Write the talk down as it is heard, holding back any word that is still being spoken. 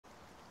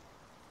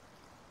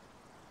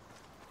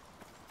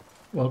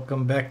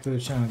Welcome back to the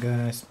channel,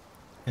 guys,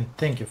 and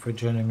thank you for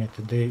joining me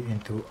today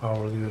into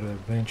our little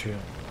adventure,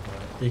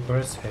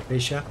 Icarus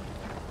Hypatia.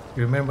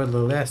 Remember the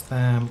last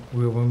time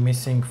we were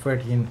missing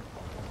 13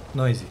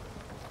 noisy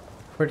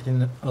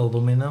 13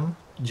 aluminum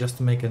just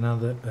to make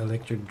another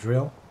electric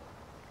drill.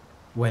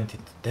 Went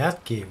into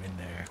that cave in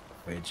there,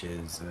 which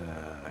is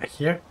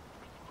here.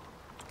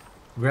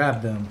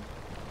 Grabbed them,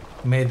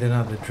 made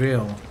another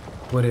drill,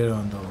 put it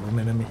on the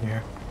aluminum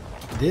here.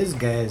 This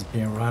guy's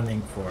been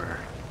running for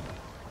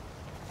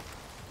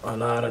a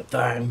lot of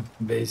time,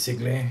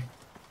 basically.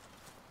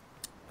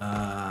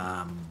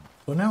 So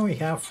now we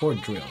have 4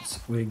 drills.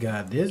 We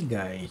got this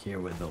guy here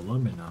with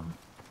aluminum.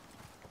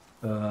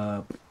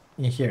 In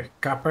here,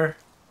 copper.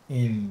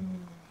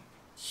 In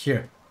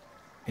here,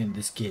 in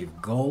this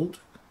cave, gold.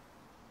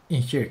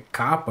 In here,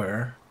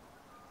 copper.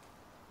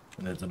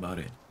 And that's about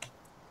it.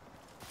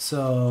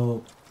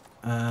 So,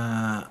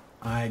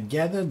 I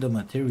gathered the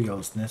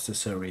materials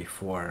necessary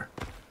for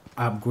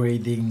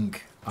upgrading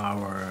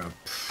our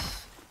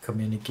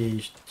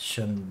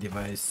communication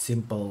device,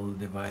 simple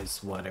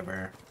device,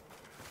 whatever.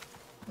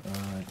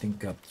 I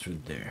think up through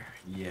there.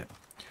 Yeah.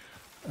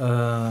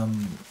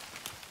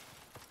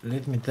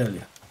 Let me tell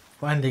you,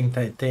 finding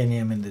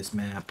titanium in this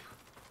map,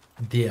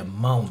 the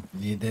amount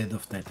needed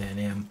of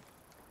titanium,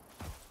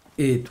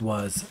 it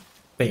was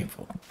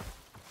painful.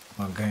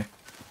 Okay.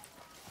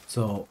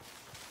 So,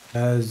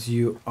 as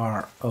you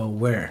are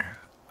aware,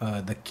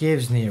 the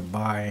caves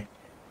nearby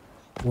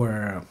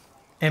were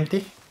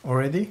empty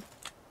already.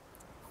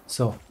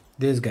 So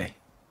this guy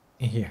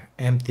in here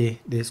empty,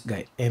 this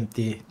guy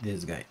empty,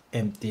 this guy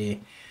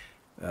empty,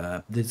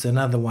 there's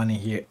another one in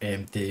here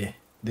empty,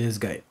 this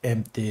guy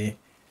empty,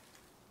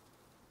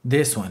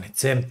 this one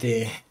it's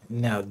empty,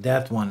 now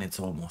that one it's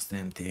almost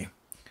empty.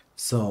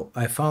 So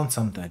I found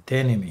some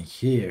titanium in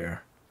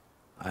here,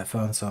 I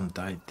found some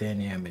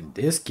titanium in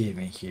this cave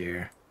in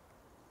here,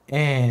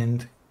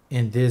 and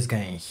in this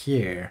guy in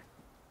here,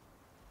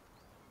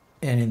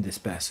 and in this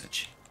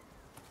passage.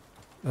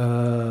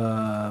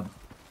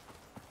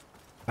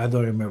 I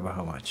don't remember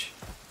how much,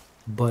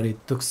 but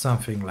it took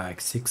something like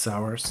 6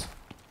 hours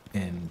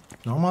in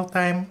normal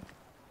time.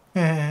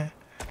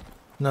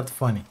 Not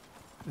funny.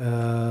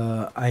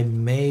 I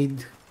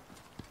made,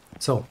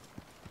 so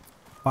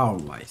power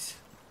wise,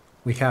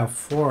 we have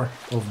 4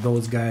 of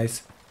those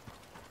guys.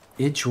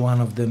 Each one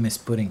of them is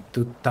putting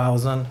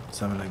 2000,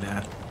 something like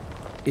that.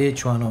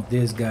 Each one of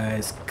these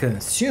guys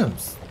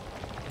consumes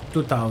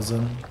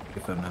 2000,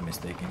 if I'm not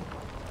mistaken.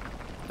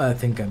 I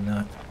think I'm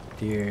not.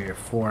 Tier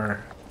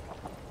 4.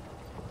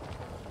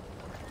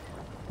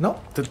 No,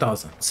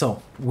 2000.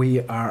 So we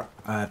are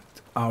at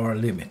our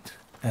limit.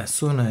 As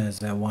soon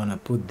as I want to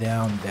put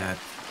down that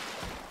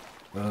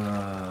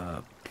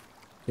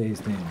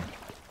his name,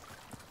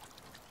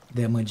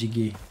 the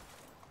majigi,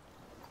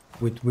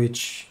 with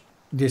which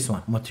this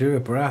one,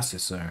 material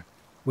processor,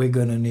 we're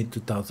gonna need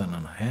 2000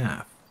 and a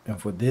half.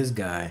 And for this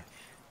guy,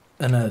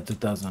 another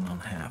 2000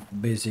 and a half.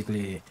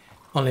 Basically,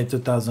 only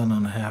 2000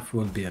 and a half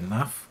will be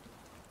enough.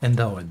 And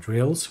our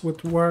drills will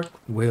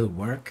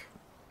work.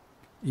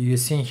 You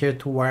see here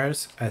 2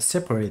 wires. I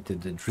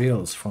separated the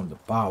drills from the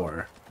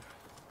power,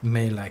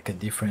 made like a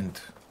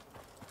different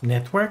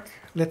network,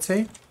 let's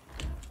say.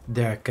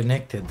 They are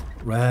connected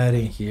right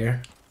in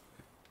here.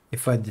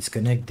 If I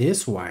disconnect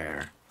this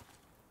wire,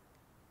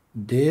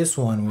 this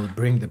one will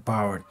bring the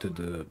power to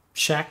the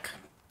shack,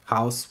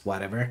 house,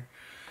 whatever.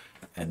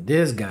 And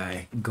this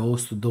guy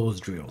goes to those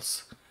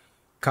drills.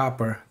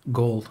 Copper,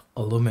 gold,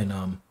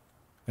 aluminum,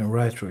 and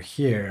right through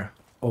here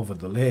over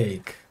the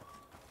lake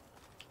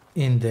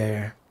in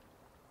there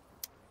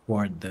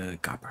for the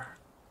copper.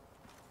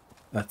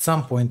 At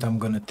some point I'm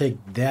gonna take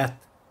that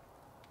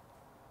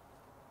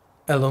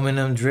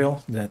aluminum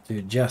drill that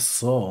you just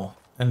saw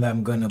and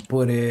I'm gonna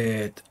put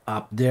it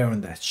up there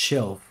on that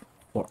shelf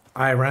for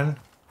iron,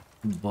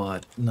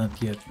 but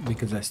not yet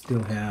because I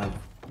still have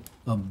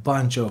a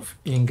bunch of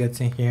ingots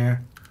in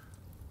here,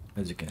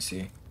 as you can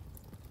see.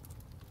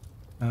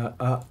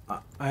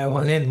 I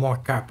will need more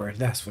copper,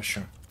 that's for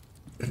sure.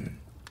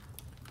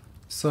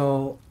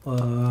 So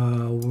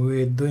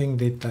we're doing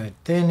the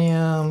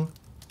titanium.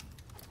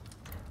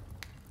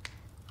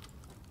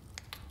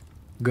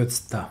 Good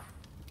stuff.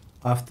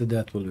 After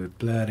that will be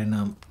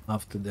platinum.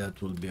 After that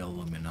will be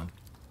aluminum.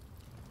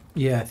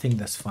 Yeah, I think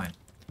that's fine.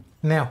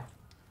 Now,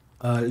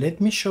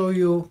 let me show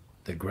you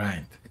the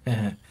grind.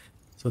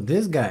 So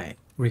this guy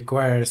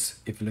requires,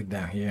 if you look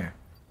down here,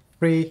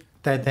 3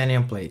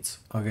 titanium plates,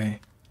 okay?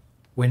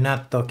 We're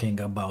not talking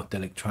about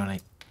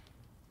electronic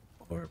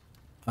or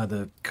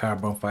other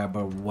carbon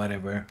fiber,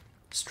 whatever,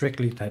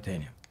 strictly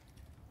titanium.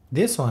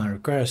 This one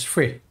requires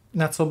 3,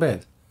 not so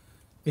bad.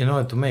 In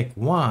order to make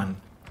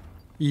one,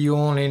 you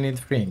only need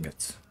 3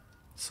 ingots.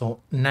 So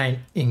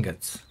 9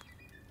 ingots.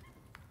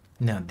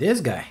 Now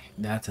this guy,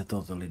 that's a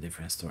totally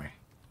different story.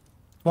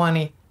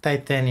 20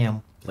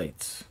 titanium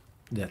plates.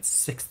 That's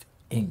 60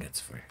 ingots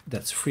for you.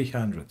 That's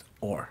 300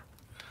 ore.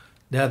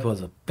 That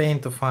was a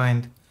pain to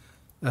find.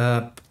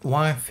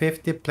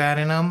 150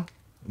 platinum.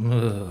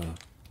 Ugh.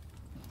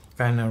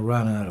 kind of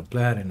run out of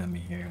platinum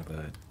here,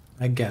 but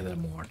I gather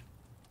more.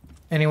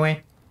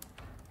 Anyway,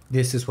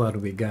 this is what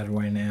we got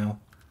right now.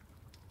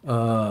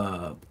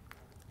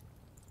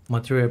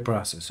 Material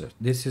processor.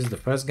 This is the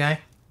first guy.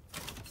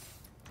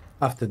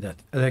 After that,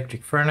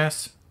 electric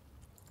furnace.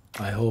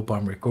 I hope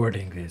I'm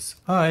recording this.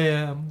 I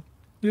am.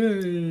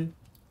 Yay!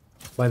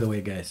 By the way,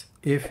 guys,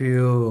 if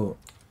you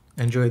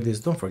enjoyed this,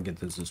 don't forget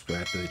to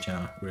subscribe to the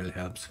channel. It really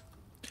helps.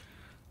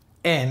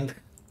 And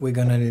we're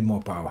gonna need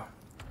more power.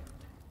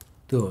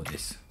 2 of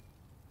this.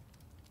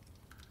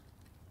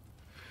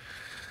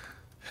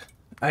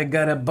 I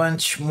got a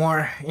bunch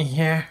more in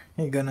here.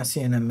 You're gonna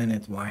see in a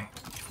minute why.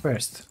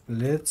 First,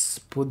 let's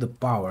put the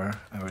power.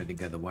 I already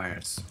got the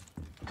wires.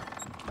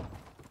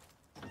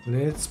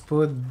 Let's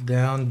put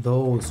down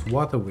those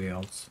water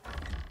wheels.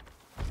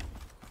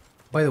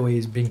 By the way,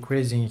 it's been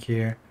crazy in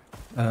here.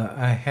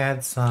 I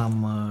had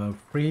some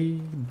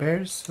free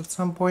bears at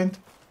some point.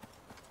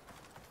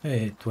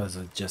 It was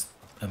just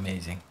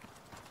amazing.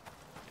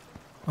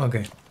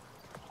 Okay.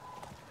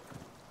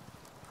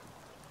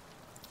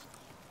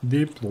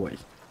 Deploy.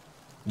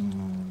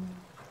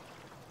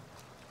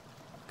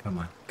 Come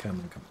on, come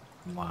on, come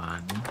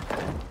on.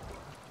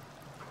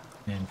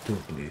 1 and 2,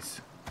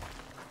 please.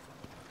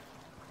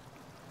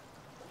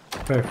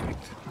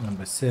 Perfect.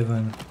 Number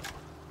 7.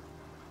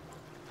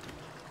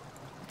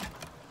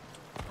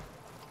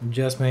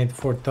 Just made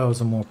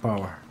 4,000 more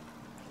power.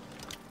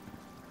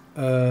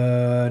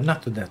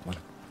 Not to that one.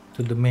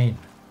 To the main.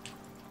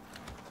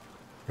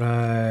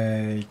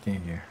 Right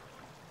in here.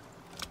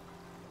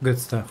 Good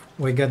stuff.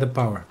 We got the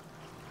power.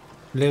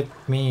 Let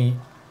me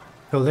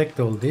collect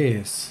all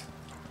this.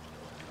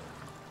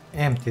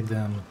 Empty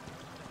them.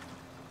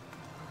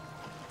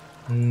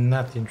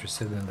 Not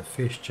interested in the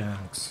fish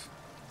chunks.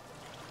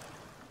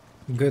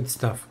 Good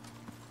stuff.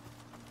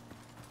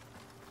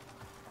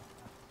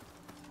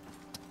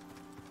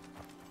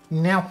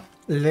 Now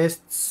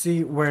let's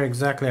see where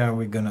exactly are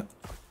we gonna...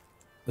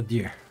 Oh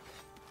dear.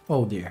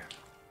 Oh dear.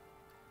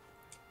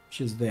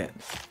 She's dead.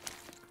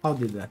 How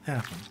did that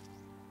happen?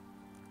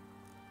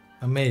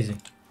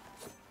 Amazing.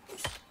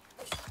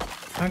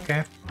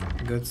 Okay,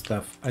 good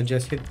stuff. I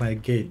just hit my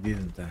gate,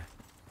 didn't I?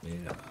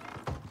 Yeah.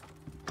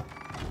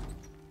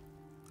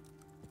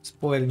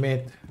 Spoiled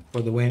meat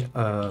for the win.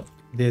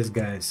 These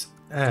guys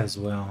as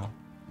well.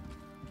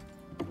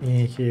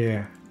 In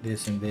here,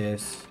 this and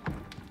this.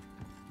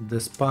 The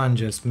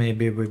sponges,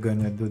 maybe we're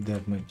gonna do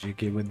that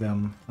magic with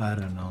them. I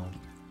don't know.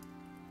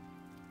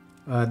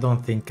 I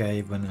don't think I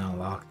even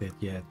unlocked it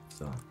yet,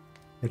 so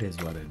it is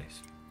what it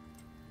is.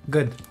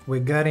 Good, we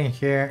got in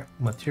here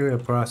material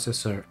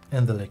processor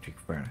and electric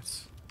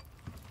furnace.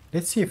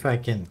 Let's see if I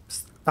can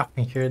stuff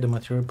in here the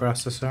material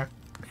processor.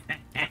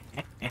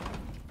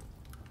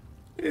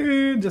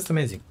 Just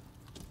amazing.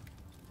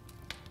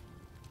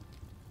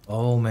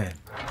 Oh man,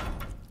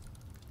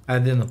 I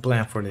didn't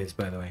plan for this,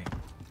 by the way.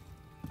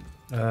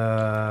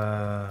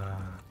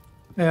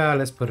 Yeah,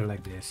 let's put it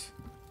like this,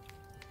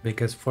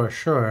 because for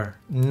sure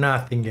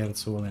nothing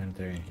else will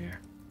enter in here.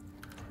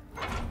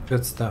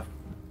 Good stuff.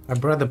 I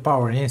brought the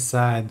power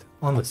inside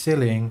on the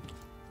ceiling,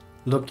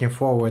 looking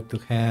forward to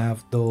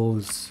have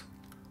those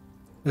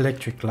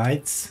electric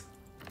lights,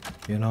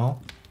 you know,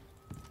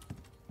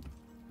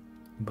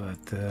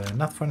 but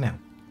not for now.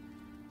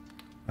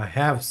 I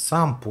have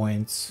some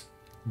points,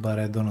 but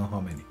I don't know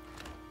how many.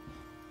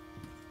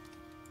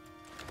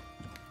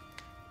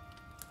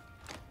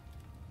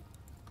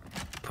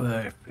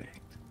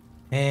 Perfect.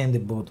 And they're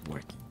both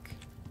working.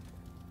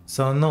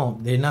 So no,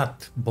 they're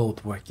not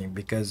both working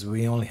because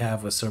we only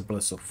have a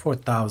surplus of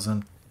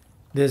 4,000.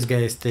 This guy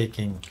is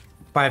taking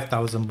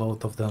 5,000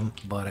 both of them,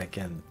 but I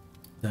can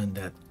turn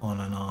that on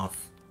and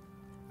off.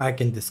 I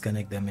can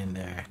disconnect them in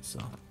there. So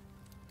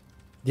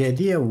the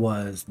idea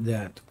was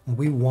that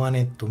we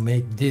wanted to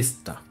make this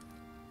stuff.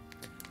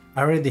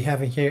 I already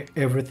have in here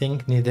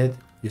everything needed.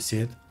 You see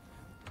it?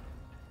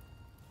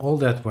 All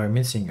that we're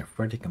missing are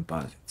 30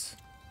 composites.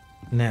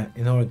 Now,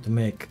 in order to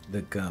make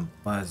the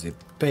composite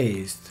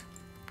paste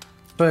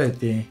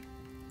 30,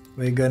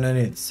 we're gonna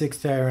need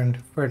 60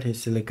 iron, 30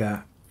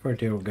 silica,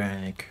 30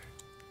 organic,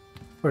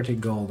 30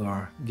 gold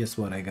ore. Guess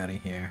what I got in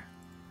here?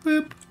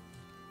 Boop!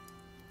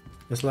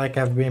 Just like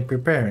I've been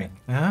preparing,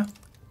 huh?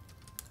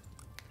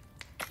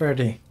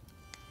 30.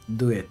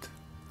 Do it.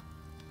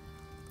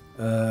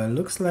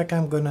 Looks like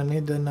I'm gonna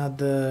need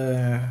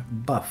another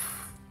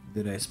buff.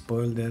 Did I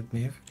spoil that,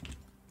 Miv?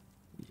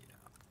 Yeah.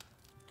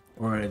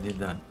 Already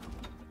done.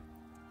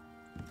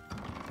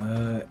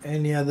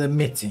 Any other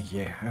meats in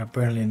here?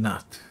 Apparently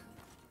not.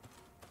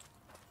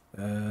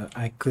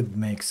 I could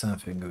make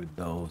something with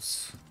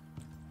those.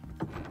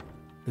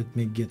 Let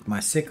me get my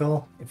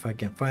sickle, if I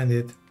can find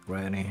it,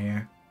 right in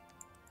here.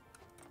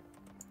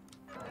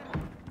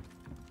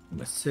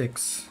 Number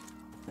 6.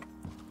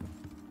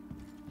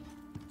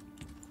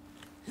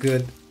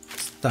 Good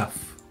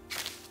stuff.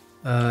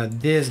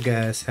 These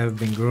guys have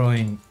been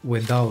growing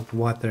without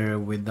water,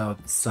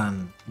 without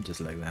sun,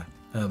 just like that.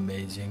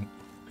 Amazing.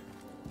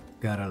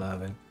 Gotta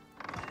love it.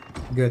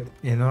 Good.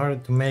 In order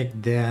to make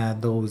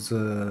this,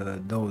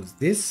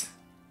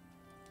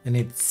 I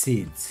need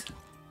seeds.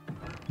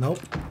 Nope,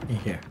 in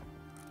here.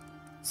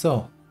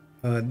 So,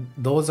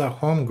 those are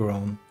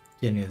homegrown.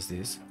 Can use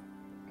this.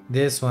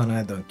 This one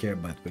I don't care,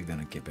 but we're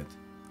gonna keep it.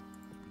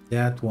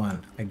 That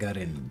one I got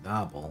in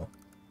double.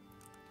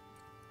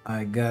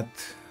 I got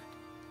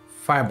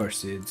fiber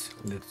seeds.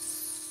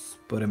 Let's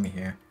put them in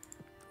here.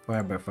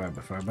 Fiber,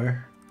 fiber,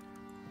 fiber.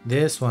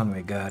 This one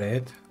we got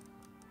it.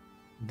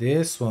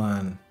 This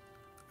one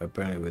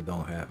apparently we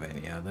don't have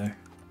any other.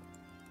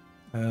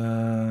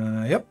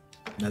 Yep,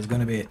 that's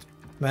gonna be it.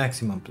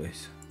 Maximum,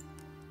 please.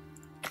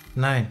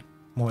 9,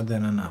 more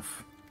than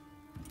enough.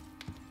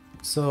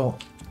 So,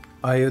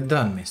 are you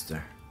done,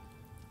 mister?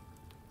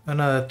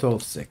 Another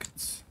 12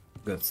 seconds.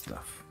 Good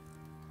stuff.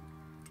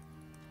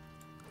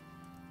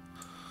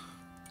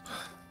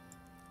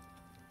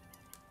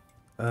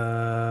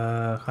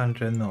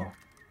 Hunter, no.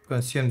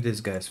 Consume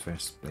these guys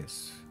first,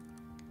 please.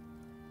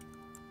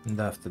 And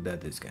after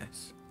that, these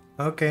guys.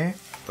 Okay,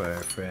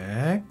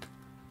 perfect.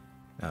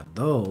 Now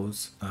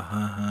those,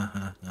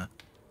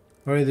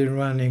 already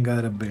running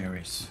out of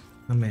berries.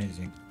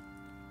 Amazing.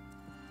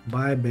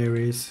 Buy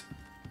berries.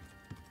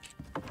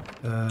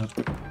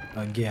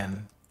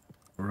 Again,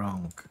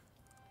 wrong.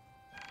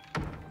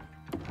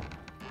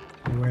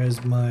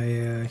 Where's my,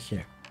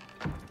 here.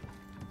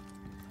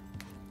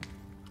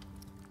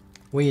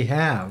 We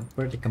have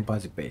pretty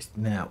composite paste.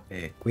 Now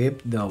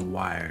equip the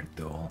wire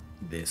tool.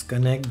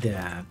 Disconnect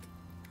that.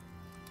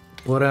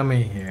 Put them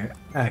in here.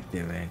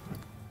 Activate.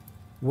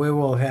 We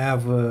will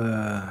have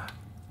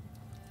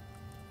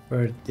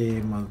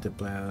 30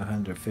 multiplied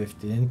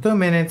 150. In 2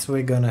 minutes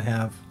we're gonna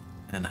have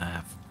and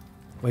half.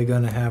 We're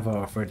gonna have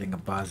our 30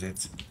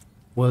 composites.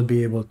 We'll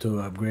be able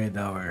to upgrade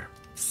our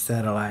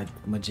satellite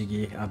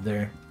majiggy up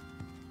there.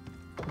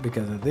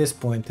 Because at this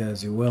point,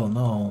 as you well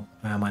know,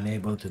 I'm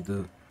unable to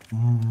do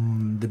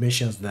the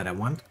missions that I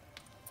want.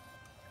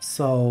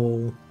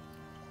 So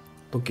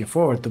looking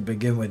forward to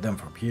begin with them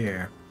from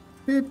here.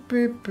 Beep,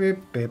 beep, beep,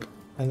 beep.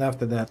 And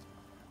after that,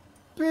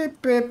 beep,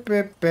 beep,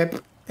 beep,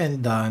 beep.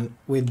 And done.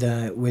 We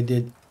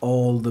did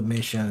all the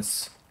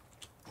missions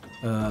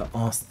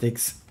on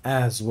Styx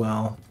as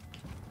well.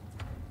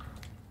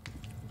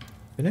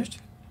 Finished?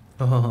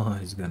 Oh,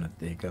 it's gonna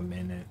take a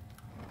minute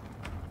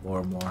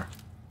or more.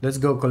 Let's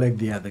go collect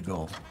the other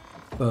gold.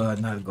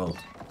 Not gold.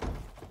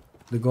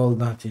 The gold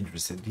not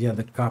interested. Yeah,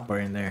 the copper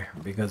in there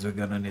because we're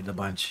gonna need a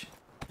bunch.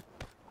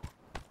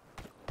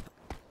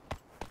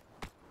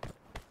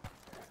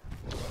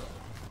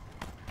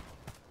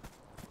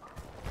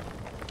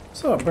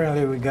 So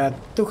apparently we got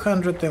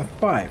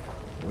 205,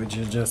 which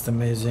is just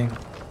amazing.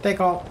 Take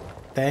all.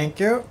 Thank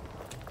you.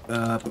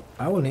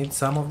 I will need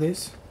some of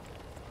this.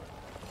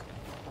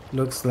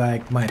 Looks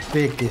like my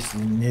pick is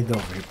in need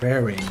of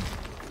repairing.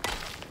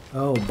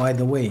 Oh, by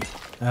the way,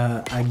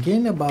 I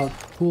gained about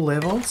 2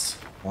 levels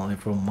only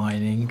from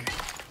mining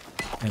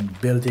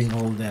and building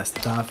all that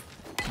stuff,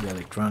 the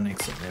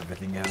electronics and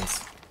everything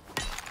else.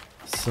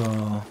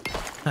 So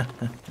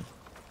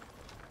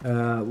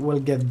we'll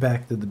get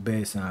back to the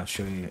base and I'll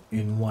show you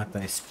in what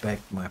I spec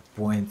my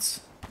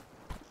points.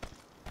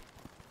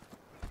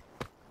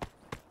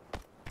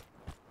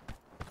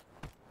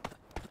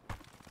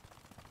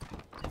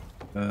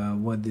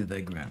 What did I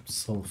grab?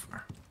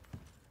 Sulfur.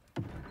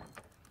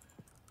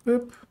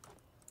 Boop.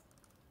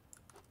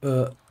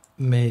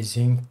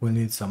 Amazing. We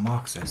need some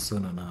oxide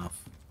soon enough.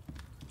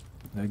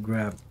 I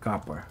grabbed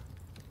copper.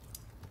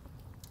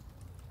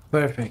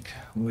 Perfect.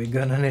 We're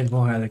gonna need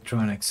more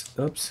electronics.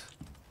 Oops.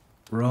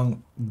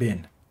 Wrong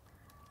bin.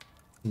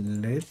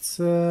 Let's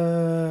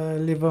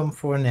leave them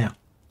for now.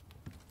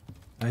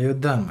 Are you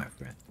done, my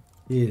friend?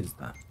 He is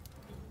done.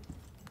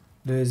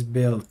 Let's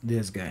build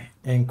this guy.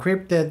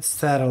 Encrypted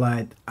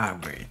Satellite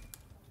Upgrade.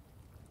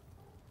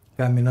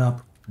 Coming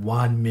up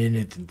 1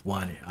 minute and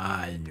 20.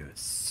 Are you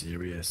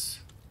serious?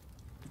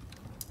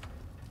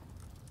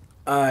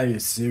 Are you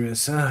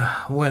serious?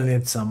 We'll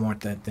need some more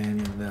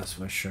titanium, that's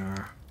for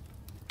sure.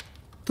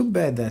 Too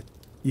bad that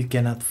you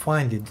cannot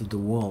find it in the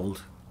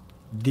world.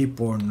 Deep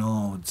ore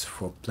nodes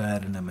for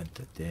platinum and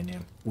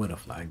titanium. Would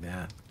have liked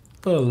that.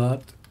 Not a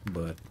lot,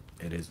 but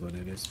it is what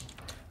it is.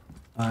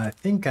 I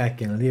think I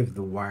can leave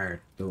the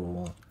wire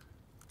tool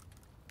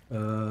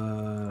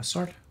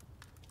sort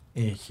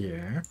in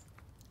here.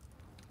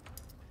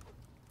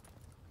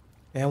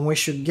 And we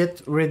should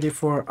get ready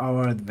for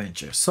our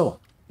adventure. So,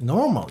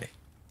 normally,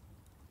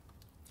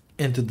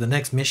 into the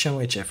next mission,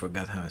 which I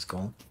forgot how it's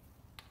called.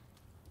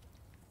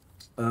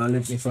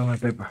 Let me find my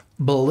paper.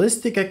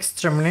 Ballistic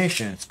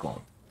Extermination, it's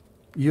called.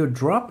 You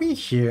drop in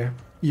here,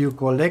 you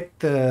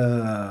collect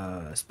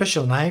a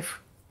special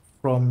knife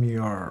from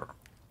your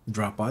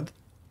drop pod.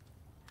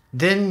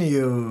 Then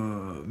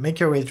you make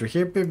your way through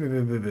here beep, beep,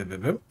 beep, beep,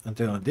 beep, beep,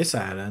 until on this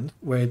island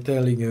where it's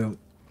telling you,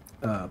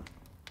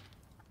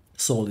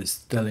 Soul is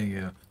telling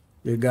you,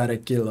 you gotta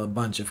kill a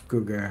bunch of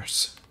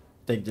cougars,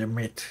 take their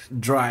meat,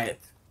 dry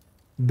it,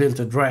 build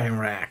a drying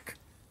rack,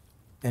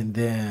 and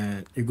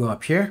then you go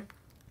up here,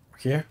 or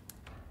here,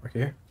 or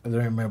here, I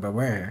don't remember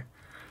where.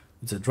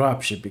 It's a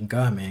drop ship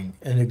incoming,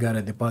 and you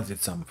gotta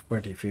deposit some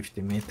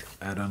 40-50 meat,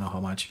 I don't know how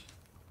much.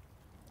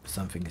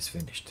 something is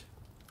finished.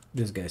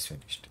 This guy's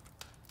finished.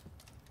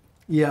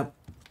 Yep.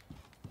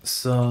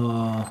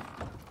 So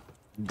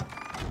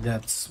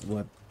that's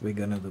what we're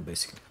gonna do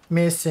basically.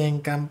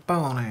 Missing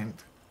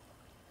component.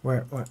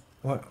 Where?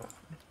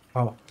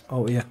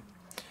 Oh yeah.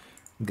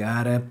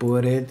 Gotta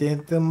put it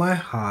into my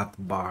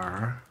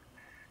hotbar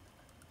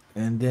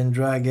and then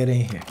drag it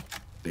in here.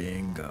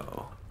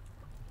 Bingo.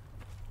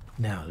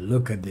 Now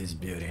look at this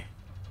beauty.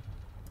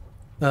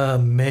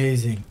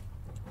 Amazing.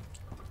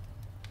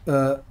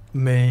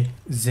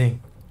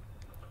 Amazing.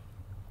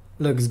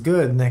 Looks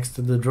good next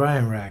to the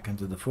drying rack and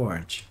to the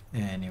forge.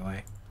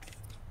 Anyway.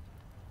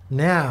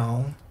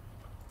 Now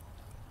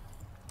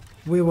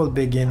we will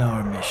begin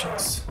our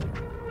missions.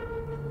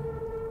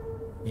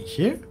 In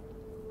here?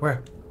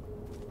 Where?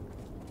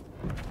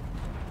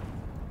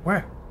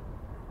 Where?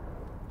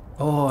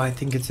 Oh, I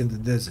think it's in the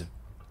desert.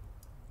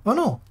 Oh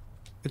no,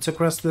 it's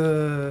across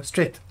the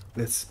street.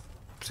 Let's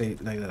say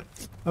it like that.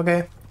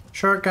 Okay,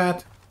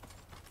 shortcut.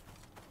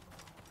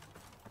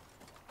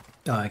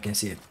 Oh, I can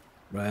see it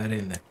right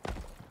in there.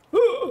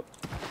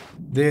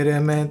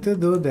 Didn't mean to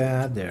do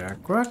that. There are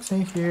cracks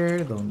in here.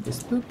 Don't be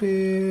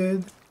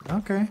stupid.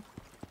 Okay.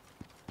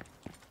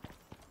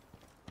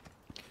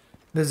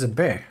 There's a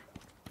bear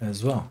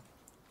as well.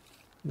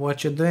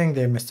 What you doing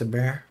there, Mr.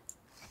 Bear?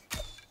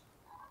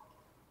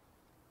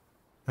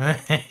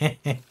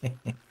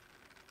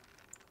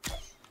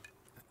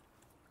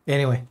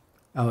 Anyway,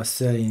 I was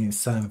saying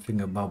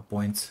something about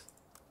points.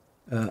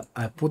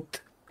 I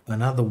put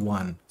another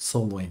one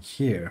solo in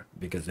here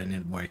because I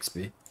need more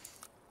XP.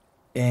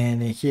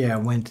 And in here I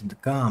went into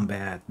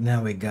combat.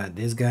 Now we got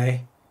this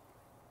guy.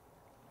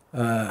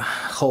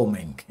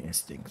 Homing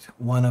instinct.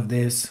 One of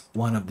this,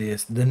 one of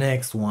this. The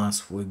next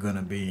ones we're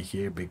gonna be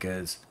here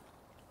because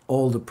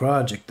all the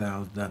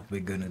projectiles that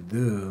we're gonna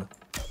do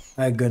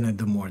are gonna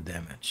do more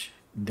damage.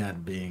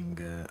 That being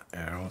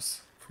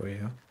arrows for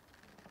you.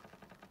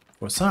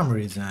 For some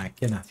reason I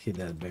cannot hit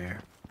that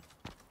bear.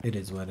 It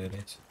is what it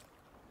is.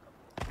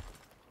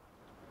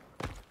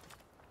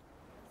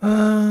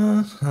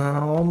 I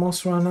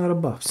almost run out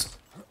of buffs.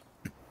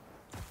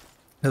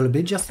 It would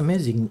be just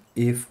amazing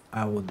if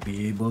I would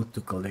be able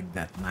to collect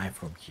that knife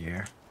from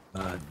here.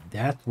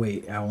 That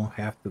way I won't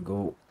have to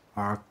go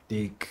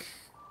Arctic,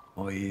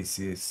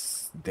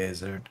 Oasis,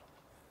 Desert.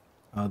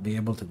 I'll be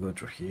able to go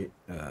through here.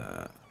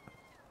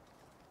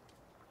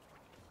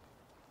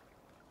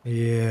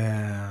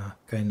 Yeah,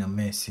 kinda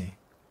messy.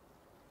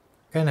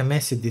 Kinda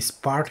messy this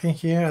part in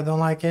here, I don't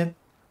like it.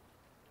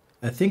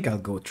 I think I'll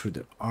go through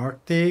the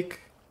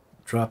Arctic,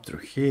 drop through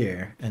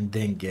here, and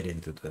then get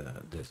into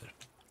the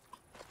desert.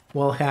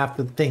 We'll have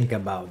to think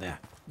about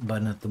that,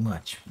 but not too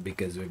much,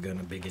 because we're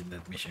gonna begin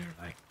that mission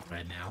like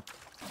right now.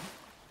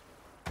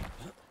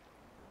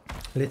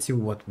 Let's see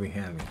what we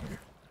have in here.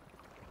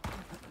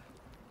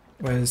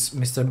 Where's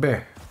Mr.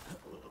 Bear?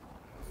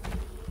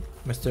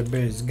 Mr.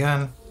 Bear is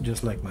gone,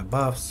 just like my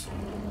buffs.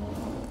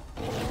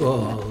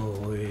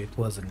 Oh, it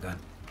wasn't gone.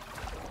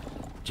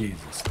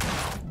 Jesus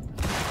Christ.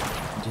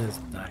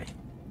 Just die.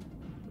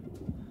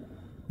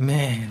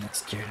 Man, that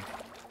scared me.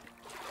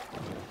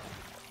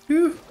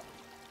 Whew.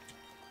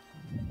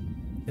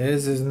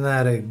 This is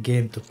not a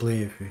game to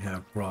play if you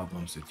have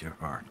problems with your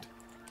heart.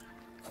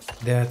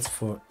 That's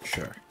for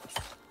sure.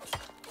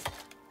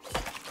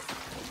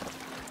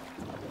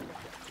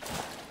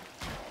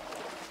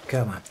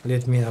 Come on,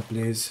 let me up,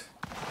 please.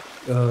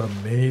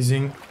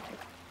 Amazing.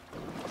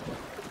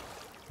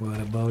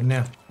 What about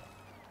now?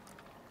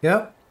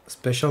 Yep,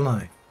 special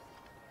knife.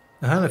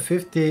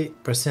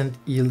 150%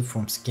 yield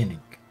from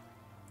skinning.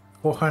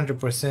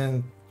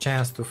 400%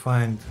 chance to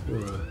find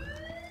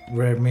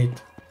rare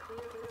meat.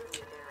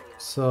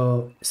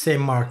 So,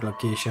 same mark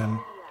location.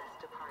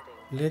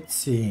 Let's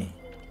see.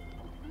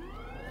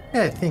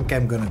 I think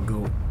I'm gonna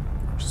go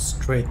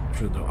straight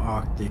through the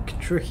Arctic,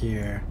 through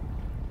here.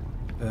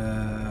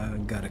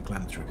 Gotta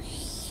climb through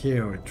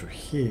here or through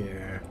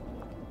here.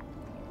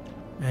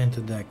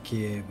 Into that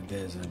cave,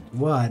 desert,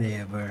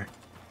 whatever.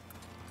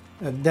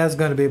 That's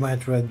gonna be my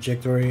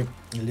trajectory.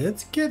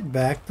 Let's get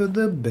back to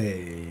the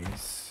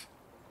base.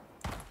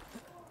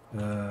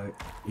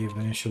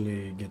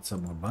 Eventually get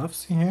some more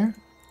buffs in here.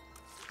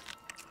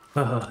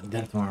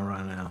 That one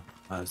ran out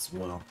as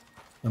well.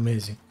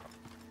 Amazing.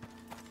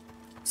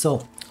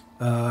 So,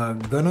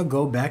 gonna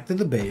go back to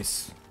the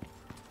base.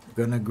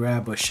 Gonna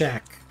grab a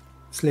shack,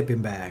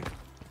 sleeping bag,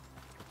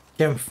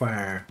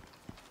 campfire,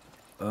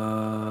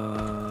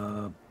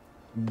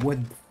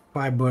 wood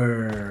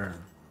fiber.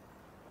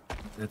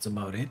 That's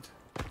about it.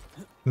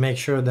 Make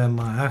sure that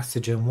my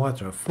oxygen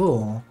water are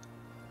full.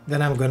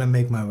 Then I'm gonna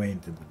make my way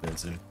into the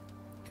desert.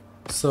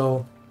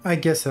 So I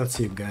guess I'll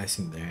see you guys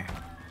in there.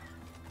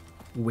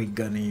 We're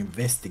gonna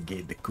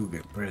investigate the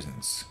cougar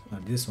presence.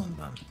 This one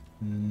done.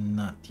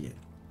 Not yet.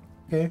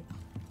 Okay.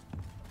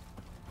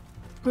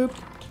 Boop.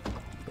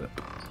 Boop.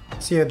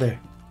 See you there.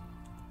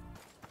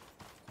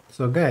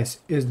 So guys,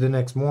 it's the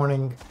next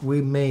morning.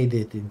 We made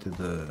it into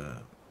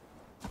the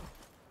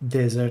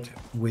desert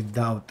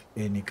without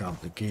any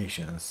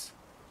complications.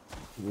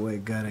 we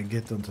gotta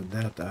get onto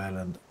that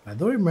island. I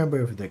don't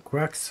remember if there are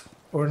cracks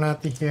or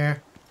not in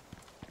here.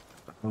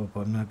 I hope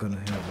I'm not gonna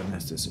have a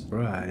nasty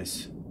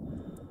surprise.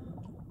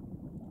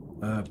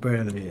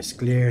 Apparently it's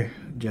clear,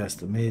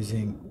 just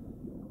amazing.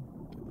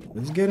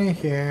 Let's get in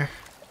here.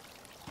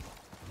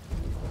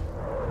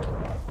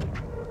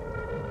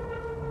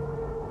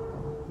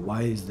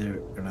 Why is there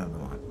another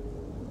one?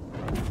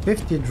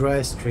 50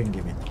 dry string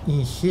limit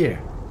in here.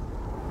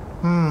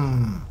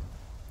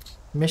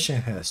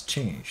 Mission has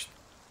changed.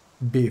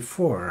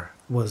 Before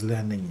was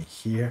landing in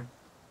here.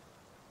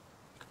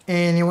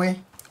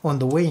 Anyway, on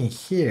the way in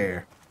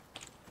here.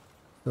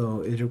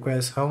 So it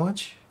requires how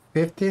much?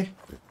 50?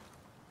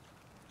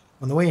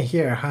 On the way in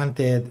here I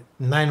hunted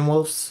 9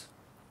 wolves,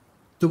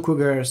 2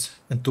 cougars,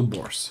 and 2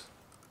 boars.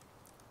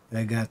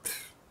 I got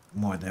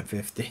more than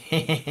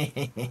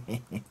 50.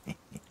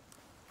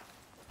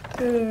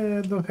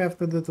 Don't have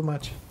to do too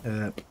much.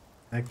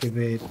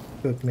 Activate,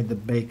 cook me the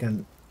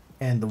bacon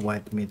and the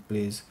white meat,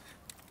 please.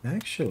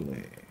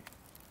 Actually,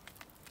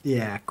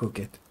 yeah, cook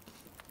it.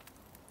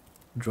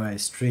 Dry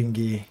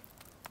stringy,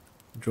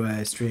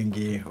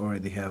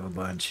 already have a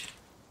bunch.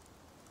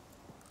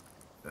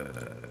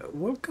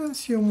 We'll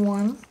consume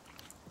one.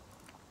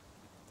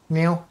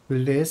 Now,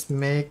 let's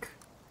make,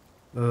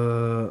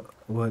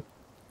 what?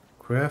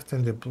 Craft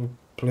and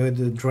deploy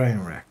the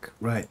drying rack.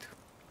 Right.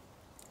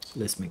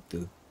 Let's make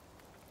 2.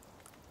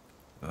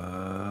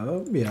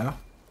 Yeah.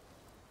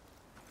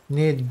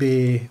 Need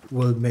be,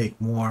 we'll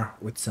make more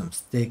with some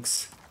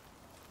sticks.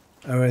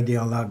 I already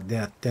unlocked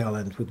that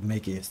talent with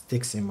making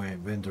sticks in my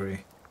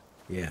inventory.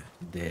 Yeah,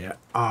 there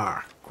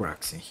are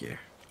cracks in here.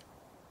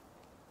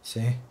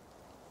 See?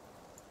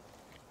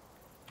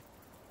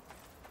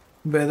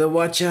 Better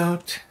watch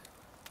out.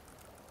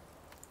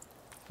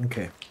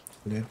 Okay,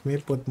 let me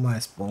put my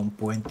spawn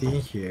point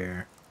in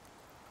here,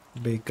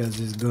 because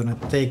it's gonna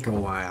take a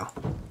while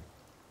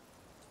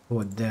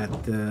for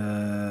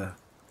that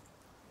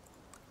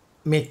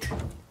meat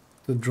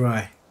to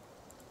dry.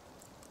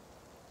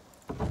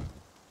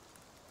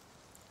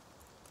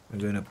 I'm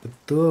gonna put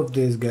 2 of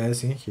these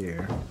guys in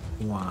here.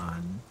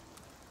 1,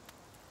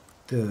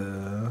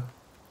 2.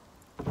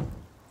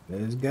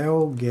 This guy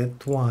will get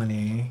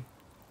 20.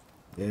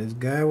 This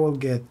guy will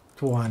get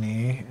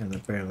 20. And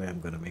apparently I'm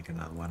gonna make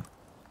another one.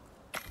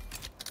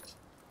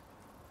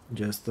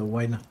 Just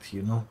why not,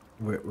 you know?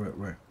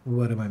 Where?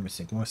 What am I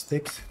missing? More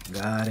sticks?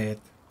 Got it.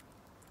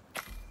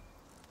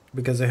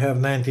 Because I have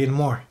 19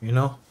 more, you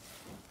know?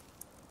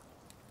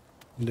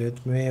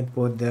 Let me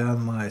put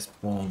down my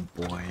spawn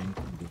point,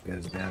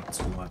 because that's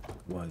what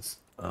was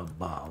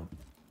about.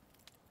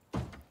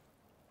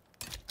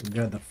 We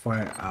got the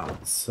fire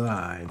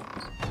outside.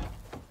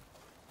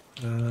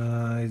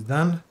 It's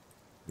done?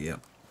 Yep.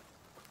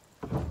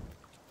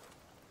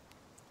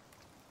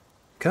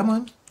 Come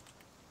on.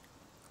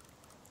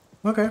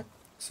 Okay,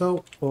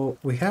 so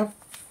we have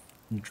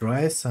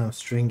dry some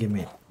stringy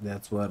meat.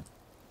 That's what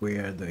we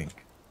are doing.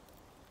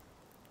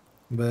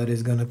 But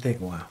it's gonna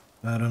take a while.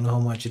 I don't know how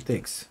much it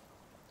takes.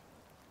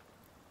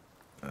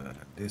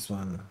 This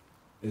one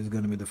is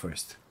gonna be the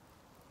first.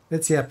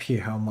 Let's see up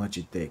here how much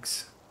it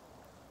takes.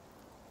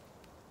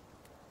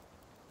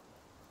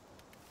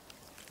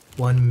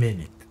 1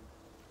 minute.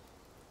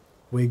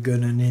 We're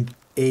gonna need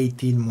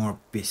 18 more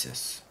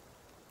pieces.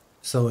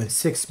 So in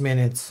 6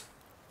 minutes,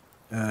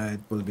 it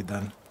will be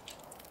done.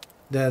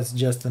 That's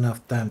just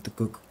enough time to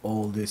cook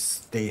all this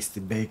tasty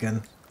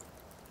bacon,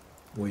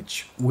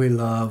 which we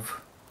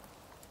love.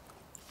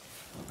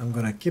 I'm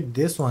gonna keep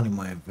this one in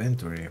my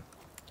inventory.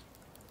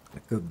 I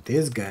cook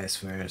these guys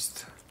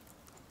first.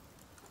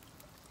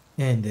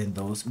 And then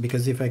those,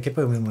 because if I keep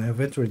them in my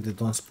inventory, they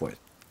don't spoil.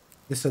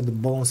 These are the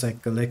bones I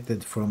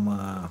collected from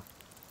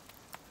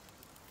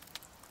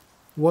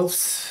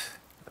wolves.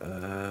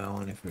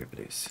 Only 3,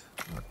 please.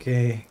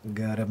 Okay,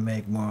 gotta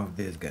make more of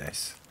these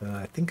guys.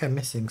 I think I'm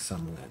missing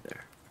some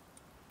leather.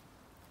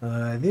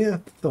 I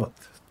didn't thought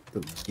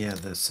to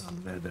gather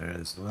some leather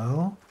as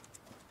well.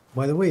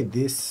 By the way,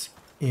 this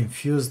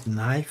infused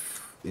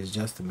knife is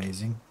just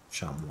amazing.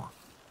 Chamois.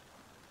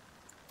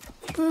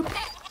 Boop.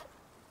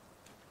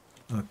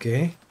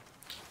 Okay.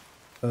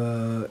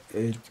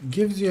 It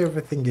gives you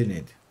everything you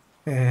need.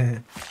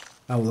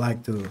 I would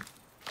like to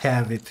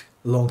have it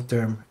long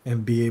term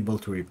and be able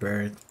to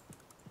repair it.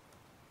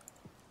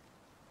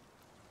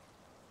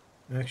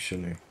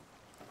 Actually,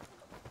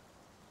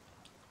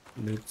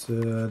 let's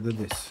do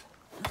this.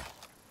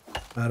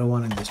 I don't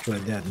want to destroy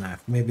that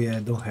knife. Maybe I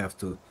don't have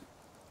to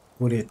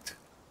put it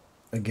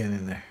again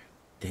in there.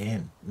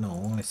 10. No,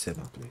 only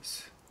 7,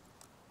 please.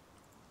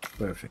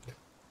 Perfect.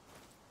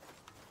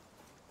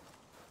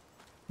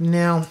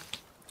 Now,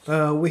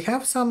 we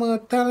have some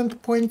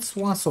talent points,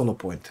 1 solo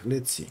point.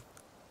 Let's see.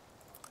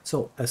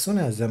 So, as soon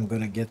as I'm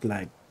gonna get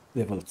like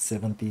level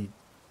 70,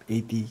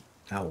 80,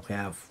 I'll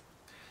have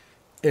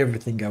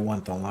everything I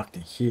want unlocked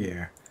in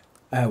here.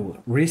 I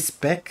will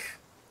respec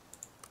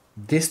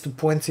these 2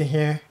 points in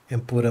here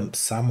and put them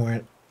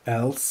somewhere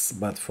else,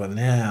 but for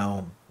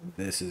now,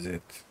 this is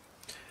it.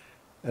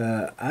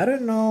 I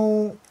don't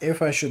know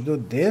if I should do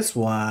this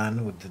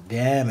one with the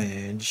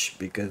damage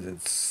because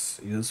it's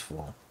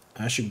useful.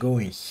 I should go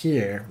in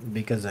here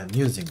because I'm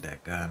using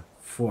that gun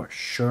for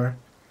sure.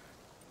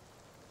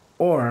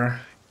 Or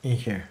in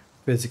here,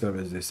 physical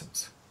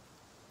resistance.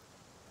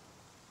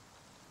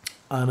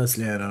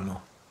 Honestly, I don't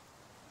know.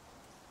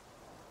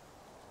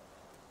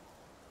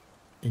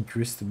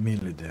 Increase the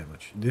melee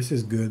damage. This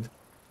is good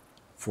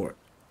for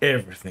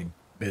everything.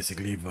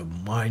 Basically,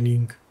 even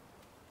mining.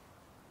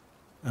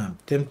 I'm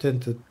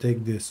tempted to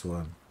take this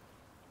one.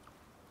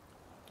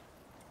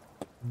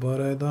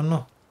 But I don't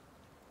know.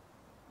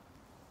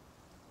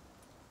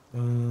 I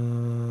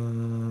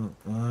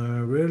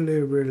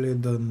really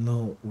don't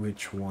know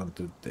which one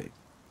to take.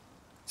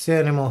 See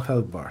animal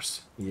health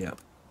bars. Yep,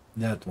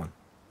 that one.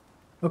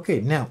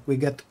 Okay, now we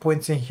got the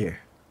points in here.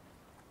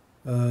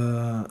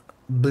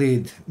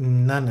 Bleed,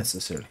 not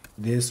necessarily.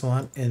 This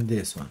one and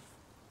this one.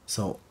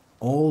 So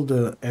all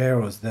the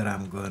arrows that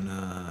I'm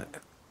gonna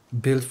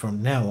build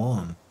from now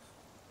on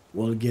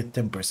will get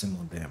 10%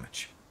 more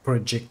damage.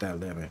 Projectile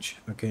damage,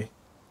 okay?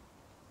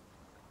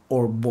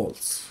 Or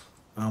bolts.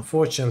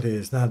 Unfortunately,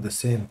 it's not the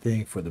same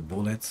thing for the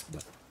bullets,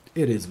 but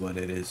it is what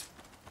it is.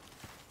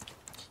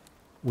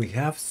 We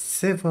have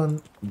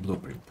 7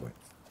 blueprint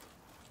points.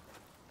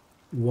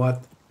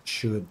 What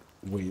should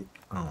we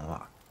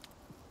unlock?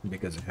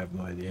 Because I have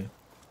no idea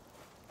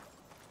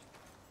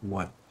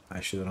what I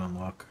should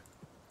unlock.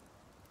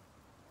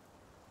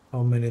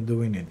 How many do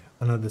we need?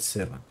 Another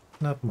 7.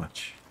 Not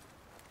much.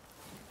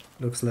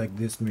 Looks like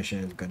this mission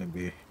is gonna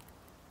be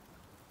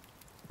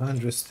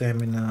 100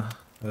 stamina.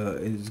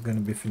 It's gonna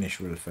be finished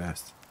real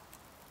fast.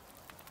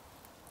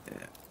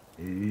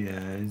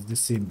 Yeah, it's the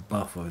same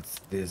buffer. It's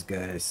these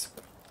guys.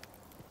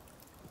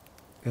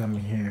 Come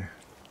here.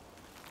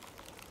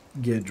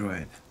 Get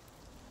right.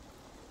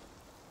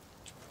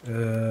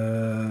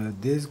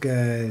 These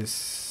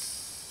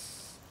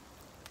guys.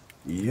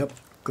 Yep,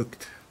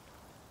 cooked.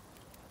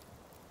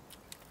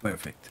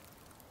 Perfect.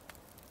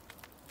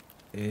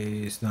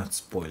 It's not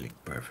spoiling.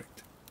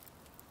 Perfect.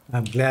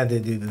 I'm glad they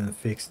didn't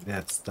fix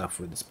that stuff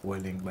with the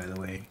spoiling, by the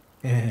way.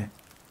 I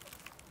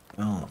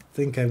don't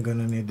think I'm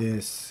gonna need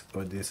this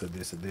or this or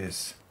this or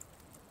this.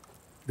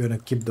 Gonna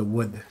keep the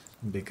wood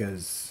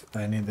because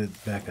I need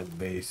it back at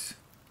base.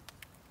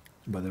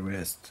 But the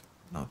rest,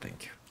 no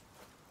thank you.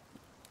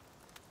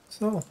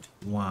 So,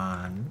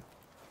 1,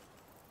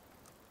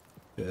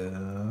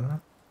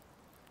 2,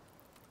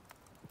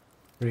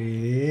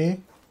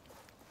 3.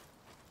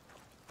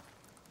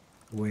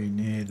 We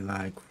need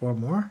like 4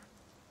 more.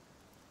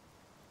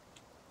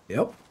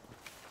 Yep.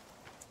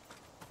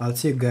 I'll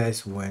see you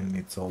guys when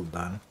it's all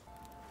done.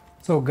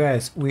 So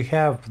guys, we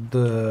have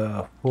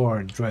the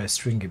 4 dry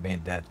string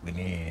event that we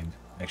need.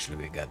 Actually,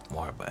 we got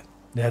more, but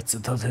that's a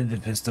totally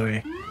different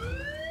story.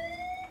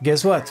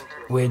 Guess what?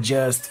 We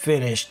just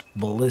finished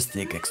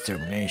Ballistic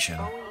Extermination.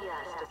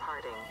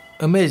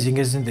 Amazing,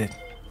 isn't it?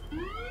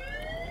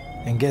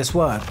 And guess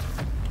what?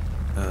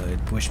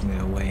 It pushed me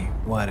away.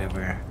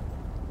 Whatever.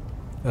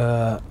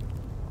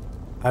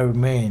 I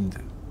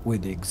remained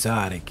with the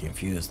exotic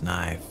infused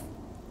knife.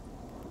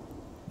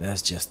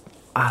 That's just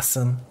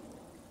awesome.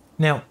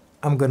 Now,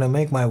 I'm gonna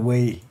make my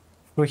way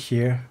through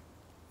here.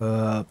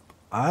 I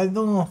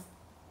don't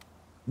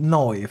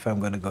know if I'm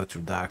gonna go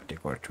through the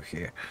Arctic or through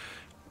here.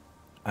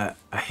 I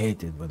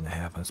hate it when that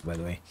happens, by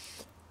the way.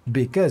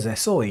 Because I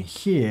saw in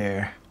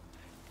here,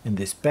 in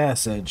this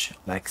passage,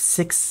 like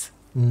 6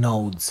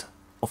 nodes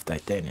of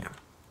titanium.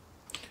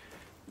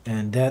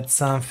 And that's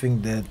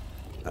something that...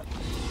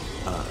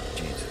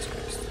 Jesus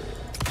Christ.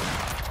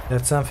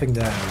 That's something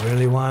that I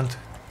really want.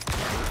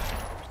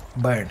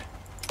 Burn.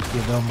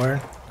 You don't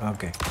burn?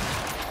 Okay.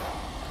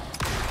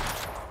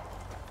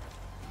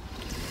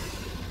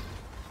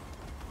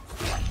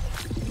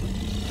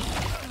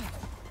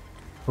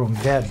 From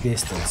that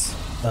distance.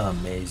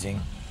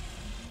 Amazing.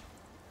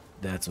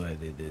 That's why I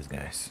did this,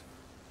 guys.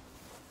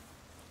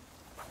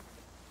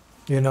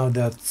 You know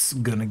that's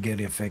gonna get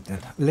affected.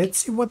 Let's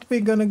see what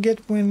we're gonna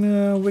get when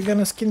we're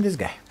gonna skin this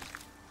guy.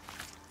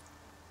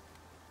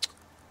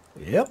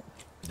 Yep,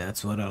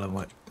 that's what I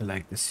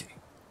like to see.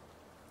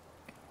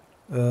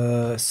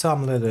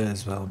 Some leather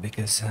as well,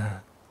 because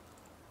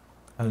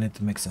I'll need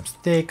to make some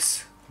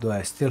sticks. Do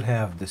I still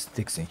have the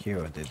sticks in here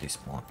or did they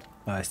spawn?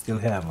 I still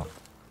have them.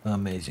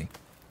 Amazing.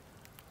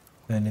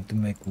 I need to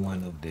make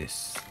one of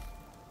this.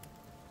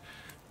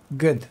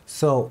 Good.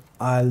 So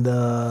I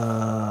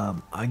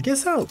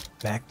guess I'll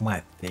pack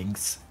my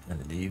things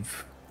and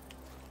leave.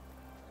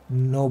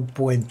 No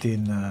point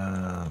in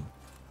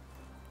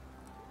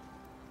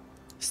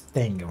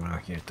staying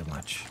around here too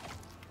much.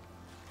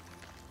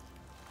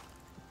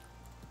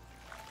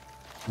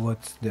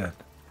 What's that?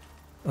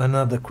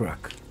 Another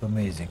crack.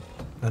 Amazing.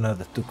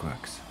 Another 2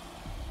 cracks.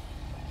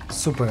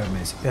 Super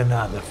amazing.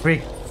 Another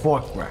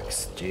 4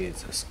 cracks.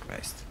 Jesus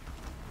Christ.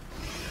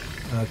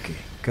 Okay,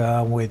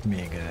 come with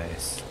me,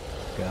 guys.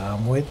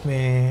 Come with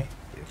me.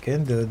 You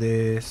can do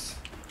this.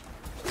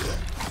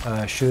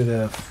 I should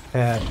have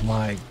had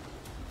my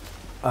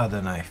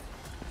other knife.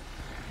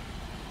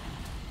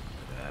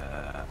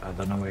 I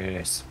don't know where it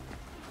is.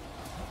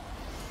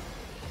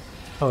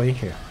 Oh, in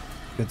here.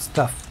 Good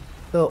stuff.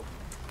 Oh,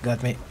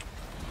 got me.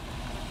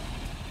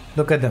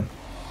 Look at them.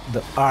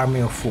 The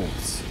army of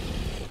fools.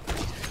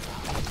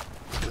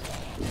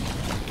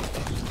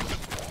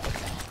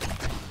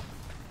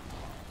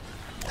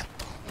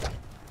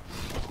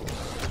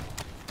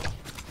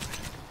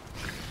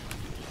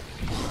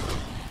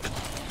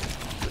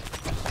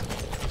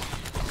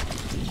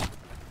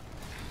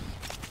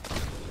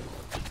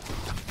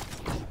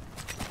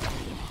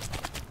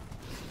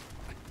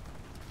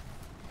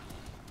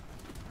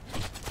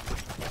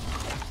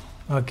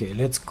 Okay,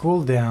 let's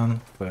cool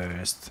down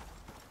first.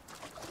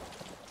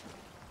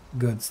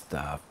 Good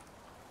stuff.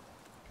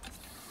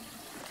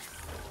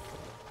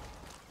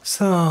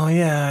 So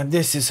yeah,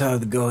 this is how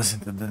it goes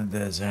into the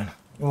desert.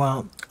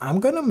 Well, I'm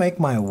gonna make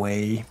my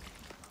way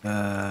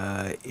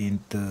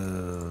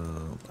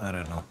into, I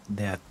don't know,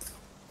 that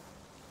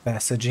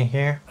passage in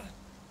here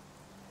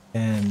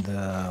and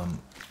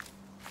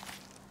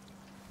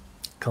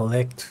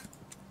collect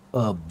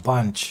a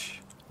bunch.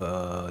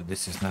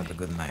 This is not a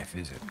good knife,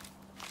 is it?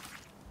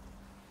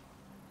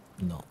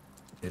 No,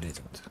 it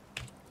isn't.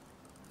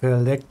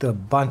 Collect a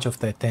bunch of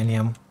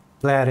titanium,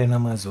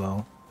 platinum as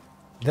well.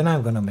 Then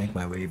I'm gonna make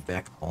my way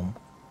back home.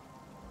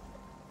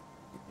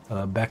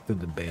 Back to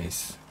the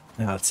base.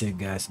 And I'll see you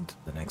guys into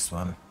the next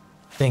one.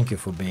 Thank you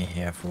for being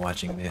here, for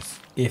watching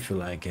this. If you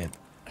like it,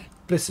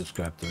 please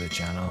subscribe to the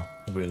channel.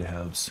 It really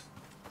helps.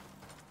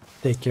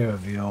 Take care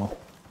of you all.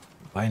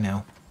 Bye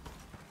now.